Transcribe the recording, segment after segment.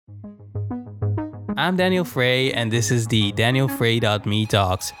I'm Daniel Frey, and this is the DanielFrey.me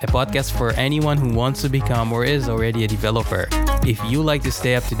Talks, a podcast for anyone who wants to become or is already a developer. If you like to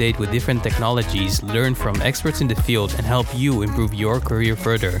stay up to date with different technologies, learn from experts in the field, and help you improve your career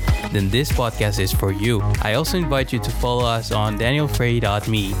further, then this podcast is for you. I also invite you to follow us on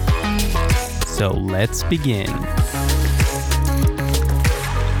DanielFrey.me. So let's begin.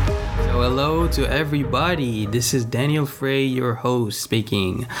 Hello to everybody. This is Daniel Frey, your host,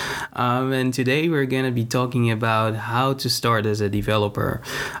 speaking. And today we're going to be talking about how to start as a developer.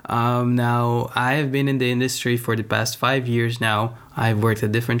 Now, I have been in the industry for the past 5 years now. I've worked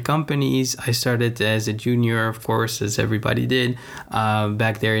at different companies. I started as a junior, of course, as everybody did,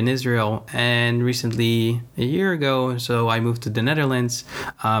 back there in Israel. And recently, a year ago, so I moved to the Netherlands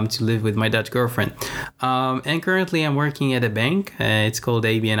to live with my Dutch girlfriend. And currently, I'm working at a bank. It's called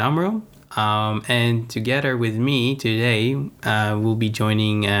ABN AMRO. And together with me today, we'll be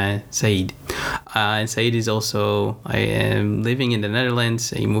joining Saeed. And Saeed is also living in the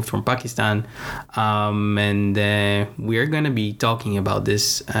Netherlands. He moved from Pakistan. And we're going to be talking about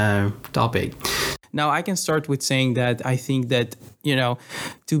this topic. Now, I can start with saying that I think that,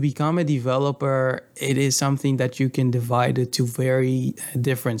 to become a developer, it is something that you can divide it to very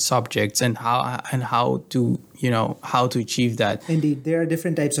different subjects and how to achieve that. Indeed, there are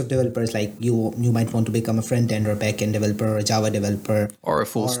different types of developers. Like you might want to become a front end or back end developer, or a Java developer, or a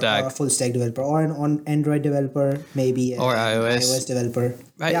full stack developer, or an Android developer, maybe, or iOS developer.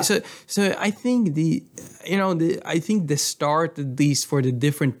 Right. Yeah. So I think the start, at least for the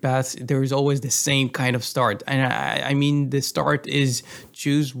different paths, there is always the same kind of start. And I mean, the start is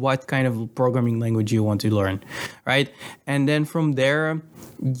choose what kind of programming language you want to learn, right? And then from there,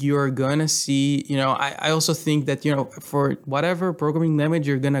 you're gonna see, I also think that, for whatever programming language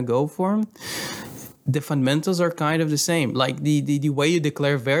you're gonna go for, the fundamentals are kind of the same. Like the way you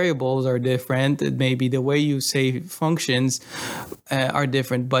declare variables are different. Maybe the way you say functions are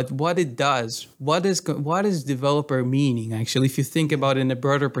different. But what it does, what is developer meaning? Actually, if you think about it in a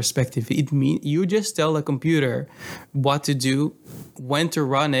broader perspective, it means you just tell a computer what to do, when to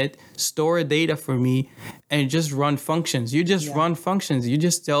run it, store data for me, and just run functions. You just run functions. You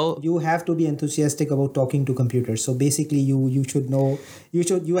just tell. You have to be enthusiastic about talking to computers. So basically, you should know.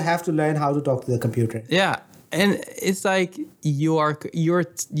 You have to learn how to talk to the computer. Yeah. And it's like you're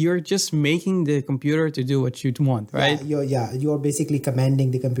just making the computer to do what you want, right? You're basically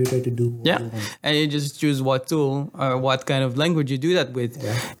commanding the computer to do what you want. And you just choose what tool or what kind of language you do that with.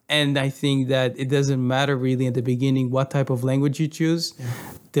 Yeah. And I think that it doesn't matter really at the beginning what type of language you choose. Yeah.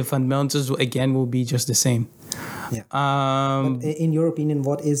 The fundamentals again will be just the same. Yeah. But in your opinion,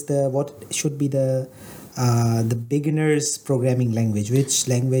 what should be the beginner's programming language? Which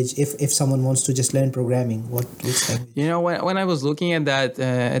language, if someone wants to just learn programming, which language? When I was looking at that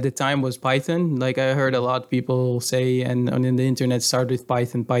at the time was Python. Like I heard a lot of people say, and on the internet, start with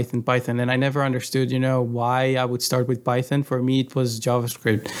Python, and I never understood, why I would start with Python. For me, it was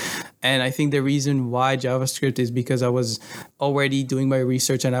JavaScript. And I think the reason why JavaScript is because I was already doing my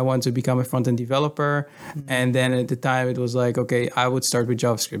research and I wanted to become a front-end developer. Mm-hmm. And then at the time it was like, okay, I would start with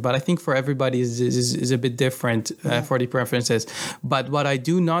JavaScript. But I think for everybody is a bit different for the preferences. But what I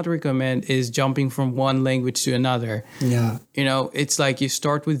do not recommend is jumping from one language to another. Yeah. It's like you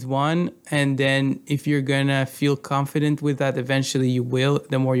start with one, and then if you're going to feel confident with that, eventually you will,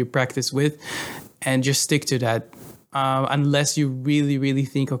 the more you practice with, and just stick to that. Unless you really, really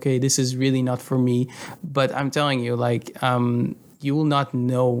think, okay, this is really not for me. But I'm telling you, you will not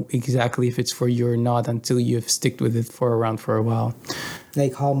know exactly if it's for you or not until you've sticked with it for a while.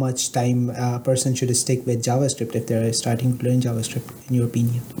 Like how much time a person should stick with JavaScript if they're starting to learn JavaScript, in your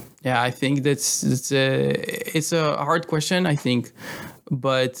opinion? Yeah, I think it's a hard question, I think.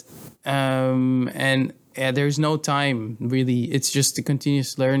 But, there's no time really. It's just a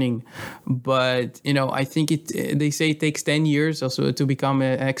continuous learning. But I think they say it takes 10 years also to become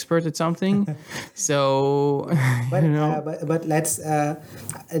an expert at something. So, but let's.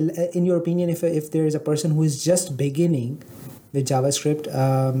 In your opinion, if there is a person who is just beginning with JavaScript,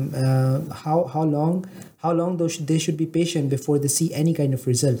 how long they should be patient before they see any kind of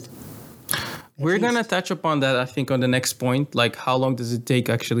result? We're going to touch upon that, I think, on the next point. Like, how long does it take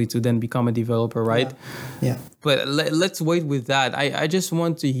actually to then become a developer, right? Yeah. But let's wait with that. I just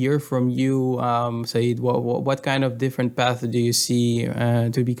want to hear from you, Saeed. What kind of different paths do you see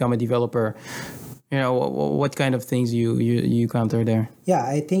to become a developer? What kind of things you encounter there? Yeah,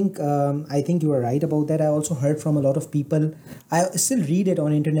 I think you are right about that. I also heard from a lot of people. I still read it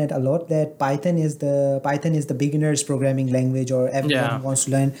on internet a lot that Python is the beginner's programming language, or everyone Yeah. who wants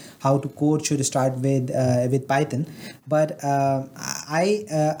to learn how to code should start with Python. But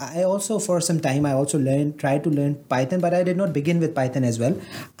I also for some time I also tried to learn Python, but I did not begin with Python as well.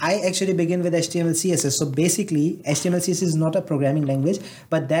 I actually begin with HTML CSS. So basically, HTML CSS is not a programming language,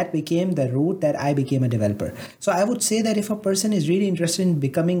 but that became the route that I became a developer. So I would say that if a person is really interested in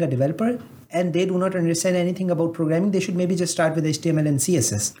becoming a developer and they do not understand anything about programming, they should maybe just start with HTML and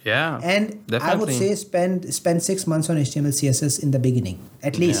CSS. Yeah, And definitely. I would say spend 6 months on HTML CSS in the beginning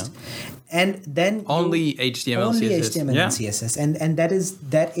at least. And then only HTML only CSS. HTML and CSS, and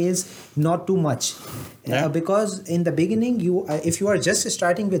that is not too much. Because in the beginning, you if you are just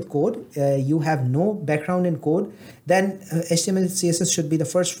starting with code, you have no background in code, then HTML CSS should be the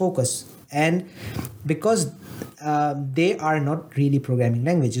first focus. And because they are not really programming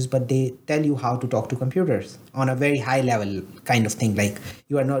languages, but they tell you how to talk to computers on a very high level kind of thing. Like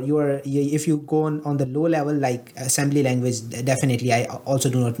if you go on the low level, like assembly language, definitely I also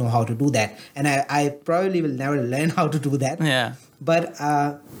do not know how to do that, and I probably will never learn how to do that. Yeah. But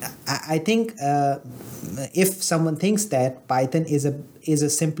I think if someone thinks that Python is a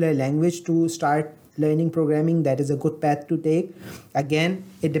simpler language to start learning programming, that is a good path to take. Again,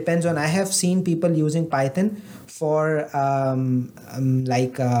 it depends on, I have seen people using Python for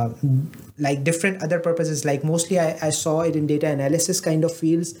like different other purposes. Like mostly I saw it in data analysis kind of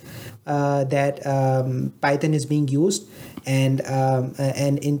fields that Python is being used. And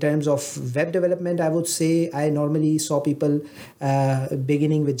in terms of web development, I would say I normally saw people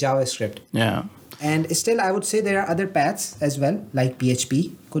beginning with JavaScript. Yeah. And still, I would say there are other paths as well, like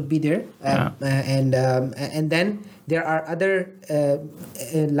PHP could be there, and then there are other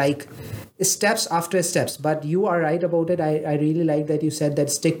like steps after steps. But you are right about it. I really like that you said that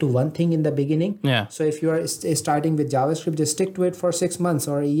stick to one thing in the beginning. Yeah. So if you are starting with JavaScript, just stick to it for 6 months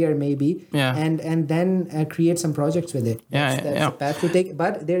or a year maybe. Yeah. And then create some projects with it. That's the path to take.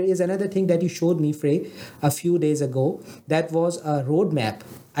 But there is another thing that you showed me, Frey, a few days ago. That was a roadmap.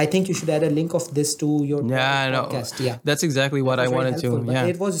 I think you should add a link of this to your podcast. Yeah, that's exactly what I wanted to. Yeah,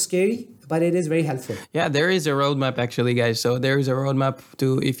 it was scary, but it is very helpful. Yeah, there is a roadmap actually, guys. So there is a roadmap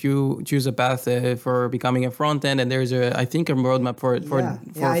to if you choose a path for becoming a front end, and there's a roadmap for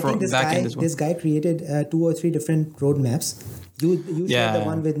back end as well. This guy created 2 or 3 different roadmaps. You shared the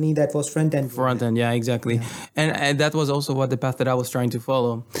one with me that was front end. Front end, yeah, exactly. Yeah. And that was also what the path that I was trying to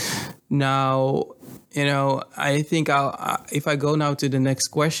follow. Now, I think if I go now to the next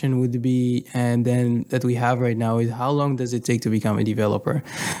question would be, and then that we have right now, is how long does it take to become a developer?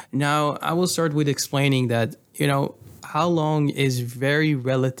 Now, I will start with explaining that, how long is very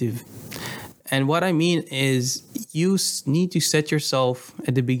relative. And what I mean is you need to set yourself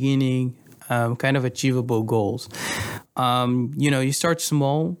at the beginning kind of achievable goals. You start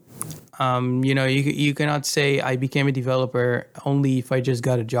small. You cannot say I became a developer only if I just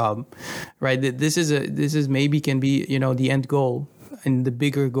got a job, right? This is maybe can be, the end goal and the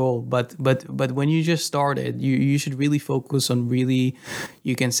bigger goal. But when you just started, you should really focus on really,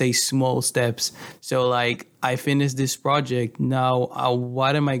 you can say small steps. So like, I finished this project. Now,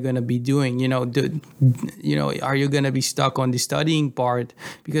 what am I going to be doing? Are you going to be stuck on the studying part?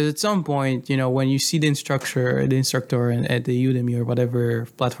 Because at some point, when you see the instructor at the Udemy or whatever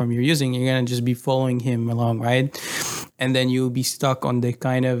platform you're using, you're going to just be following him along, right? And then you'll be stuck on the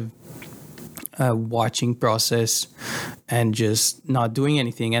kind of watching process and just not doing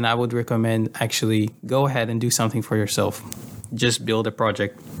anything. And I would recommend actually go ahead and do something for yourself. Just build a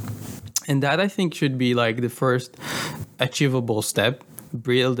project. And that I think should be like the first achievable step.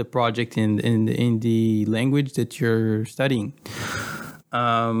 Build the project in the language that you're studying.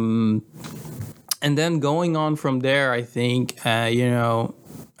 And then going on from there, I think, build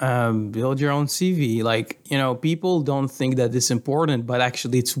your own CV. Like, people don't think that it's important, but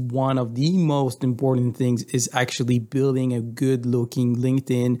actually it's one of the most important things is actually building a good looking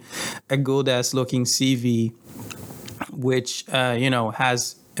LinkedIn, a good ass looking CV, which,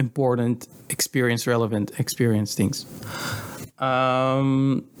 has important relevant experience things.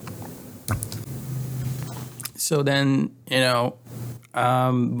 So then,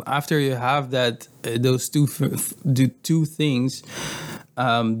 after you have that, those two things,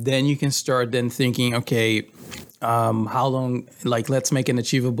 then you can start then thinking, okay, how long, like, let's make an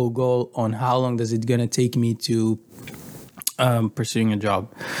achievable goal on how long does it gonna take me to pursuing a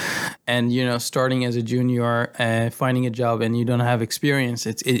job. And, starting as a junior, finding a job and you don't have experience,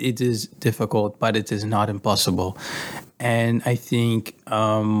 it is difficult, but it is not impossible. And I think,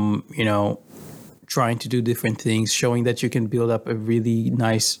 trying to do different things, showing that you can build up a really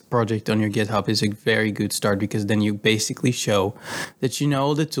nice project on your GitHub is a very good start, because then you basically show that you know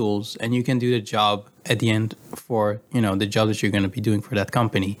all the tools and you can do the job at the end for, the job that you're going to be doing for that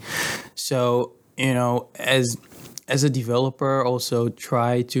company. So, as a developer, also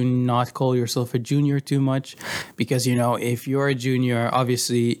try to not call yourself a junior too much, because, if you're a junior,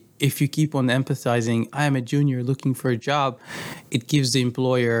 obviously, if you keep on emphasizing, I am a junior looking for a job, it gives the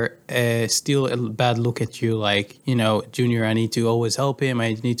employer still a bad look at you, like, junior, I need to always help him,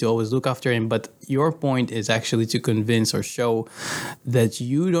 I need to always look after him. But your point is actually to convince or show that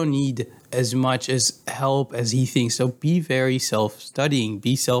you don't need as much as help as he thinks. So be very self-studying,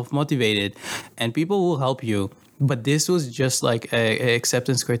 be self-motivated, and people will help you. But this was just like a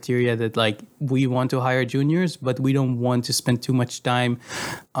acceptance criteria that, like, we want to hire juniors, but we don't want to spend too much time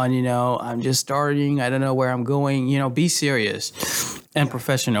on, I'm just starting, I don't know where I'm going. Be serious and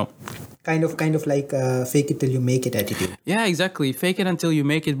professional. Kind of like fake it till you make it attitude. Yeah, exactly. Fake it until you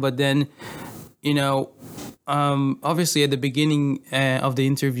make it. But then, obviously at the beginning of the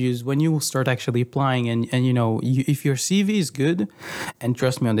interviews, when you will start actually applying, and if your CV is good, and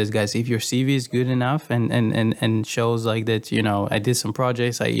trust me on this, guys, if your CV is good enough and shows like that, I did some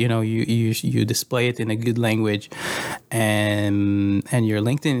projects, you display it in a good language, and your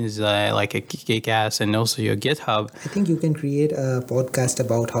LinkedIn is like a kick-ass, and also your GitHub. I think you can create a podcast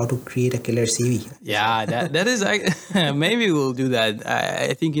about how to create a killer CV. Yeah, that is maybe we'll do that.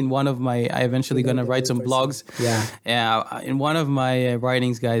 I think in one of my, I eventually gonna write some blogs. Yeah. In one of my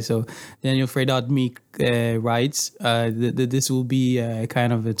writings, guys. So DanielFrey.me writes. This will be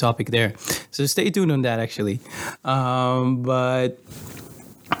kind of a topic there. So stay tuned on that, actually. But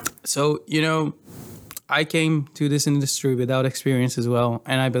so I came to this industry without experience as well,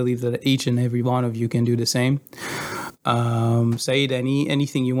 and I believe that each and every one of you can do the same. Said,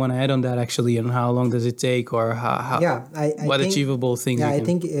 anything you want to add on that, actually, and how long does it take, or how what think, achievable things? Yeah, I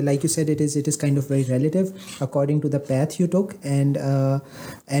think, like you said, it is kind of very relative according to the path you took, and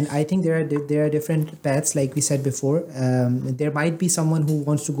I think there are different paths, like we said before. There might be someone who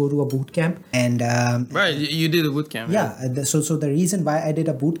wants to go to a boot camp, and right, you did a boot camp. Yeah, right? So the reason why I did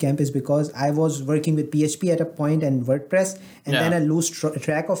a boot camp is because I was working with PHP at a point and WordPress, and then I lose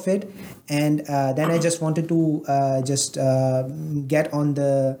track of it, and then I just wanted to get on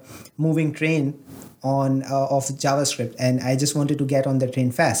the moving train of JavaScript, and I just wanted to get on the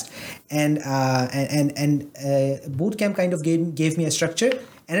train fast, and Bootcamp kind of gave me a structure.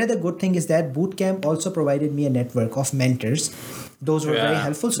 Another good thing is that Bootcamp also provided me a network of mentors. Those were very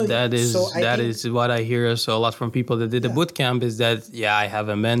helpful. So that is what I hear so a lot from people that did the bootcamp, is that I have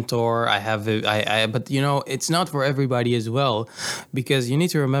a mentor, but it's not for everybody as well, because you need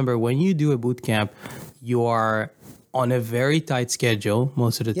to remember, when you do a bootcamp, you are on a very tight schedule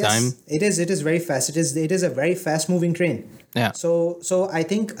most of the time. It is very fast. It is a very fast moving train. Yeah. So I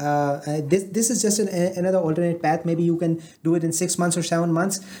think this is just another alternate path. Maybe you can do it in 6 months or 7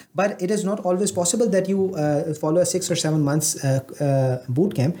 months, but it is not always possible that you follow a 6 or 7 months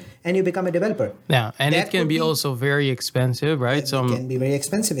boot camp and you become a developer. Yeah, and it can be also very expensive, right? It can be very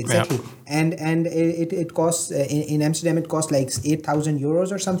expensive, exactly. Yeah. And it costs in Amsterdam, it costs like 8,000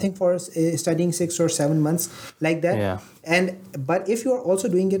 euros or something for studying 6 or 7 months like that. Yeah. But if you're also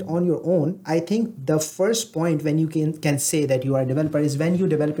doing it on your own, I think the first point when you can say that you are a developer is when you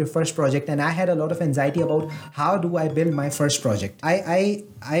develop your first project. And I had a lot of anxiety about how do I build my first project. I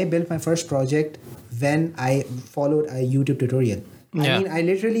built my first project when I followed a YouTube tutorial. I mean, I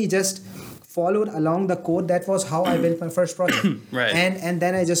literally just followed along the code. That was how I built my first project. Right. And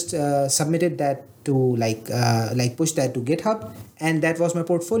then I just submitted that to like push that to GitHub, and that was my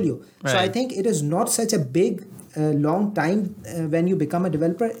portfolio. Right. So I think it is not such a big long time when you become a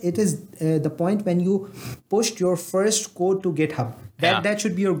developer. It is the point when you pushed your first code to GitHub. That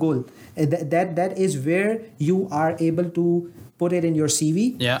should be your goal. That is where you are able to put it in your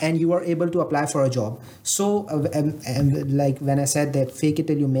CV, and you are able to apply for a job. So like when I said that fake it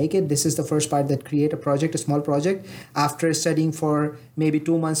till you make it, this is the first part, that create a project, a small project. After studying for maybe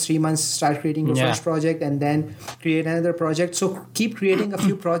 2 months, 3 months, start creating your first project, and then create another project. So keep creating a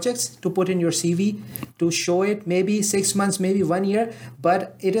few projects to put in your CV, to show it, maybe 6 months, maybe 1 year,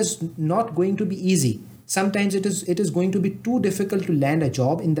 but it is not going to be easy. sometimes it is going to be too difficult to land a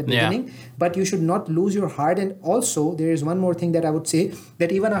job in the beginning, but you should not lose your heart. And also there is one more thing that I would say,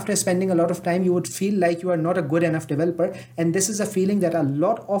 that even after spending a lot of time, you would feel like you are not a good enough developer, and this is a feeling that a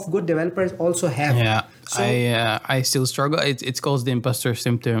lot of good developers also have. So, I still struggle. It's called the imposter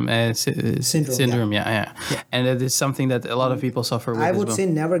syndrome. Syndrome. Yeah. And that is something that a lot of people suffer with. I would say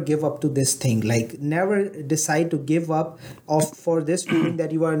never give up to this thing. Like, never decide to give up for this feeling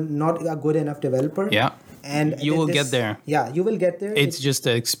that you are not a good enough developer. Yeah. And you will get there. Yeah, you will get there. It's just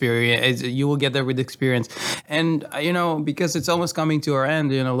the experience. You will get there with experience. And, because it's almost coming to our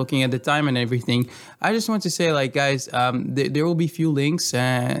end, looking at the time and everything, I just want to say, like, guys, there will be few links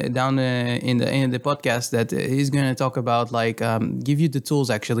down in the podcast that he's going to talk about, like, give you the tools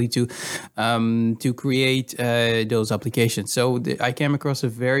actually to create those applications. So I came across a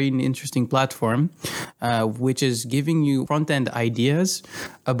very interesting platform, which is giving you front-end ideas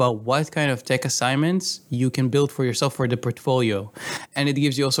about what kind of tech assignments you can build for yourself for the portfolio. And it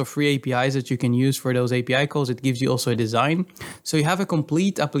gives you also free APIs that you can use for those API calls. It gives you also a design. So you have a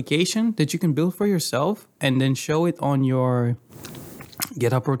complete application that you can build for yourself and then show it on your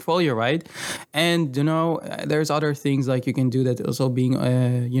GitHub portfolio, right? And there's other things like you can do that also being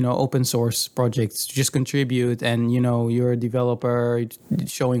open source projects, just contribute, and you're a developer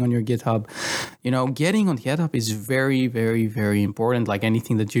showing on your GitHub. Getting on GitHub is very, very, very important. Like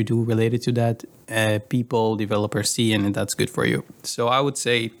anything that you do related to that, developers see, and that's good for you. So I would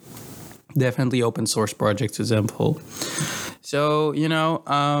say definitely open source projects example. So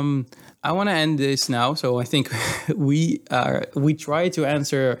I want to end this now. So I think we try to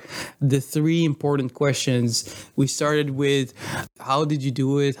answer the three important questions. We started with how did you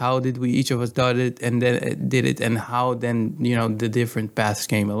do it? How did we each of us did it, and how then the different paths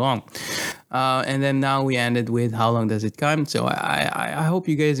came along. And then now we ended with how long does it come? So I hope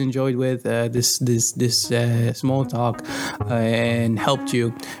you guys enjoyed with this small talk and helped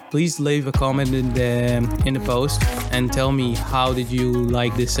you. Please leave a comment in the post and tell me how did you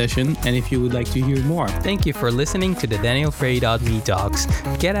like this session and if you would like to hear more. Thank you for listening to the DanielFrey.me talks.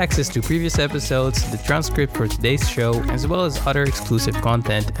 Get access to previous episodes, the transcript for today's show, as well as other exclusive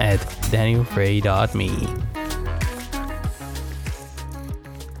content at DanielFrey.me.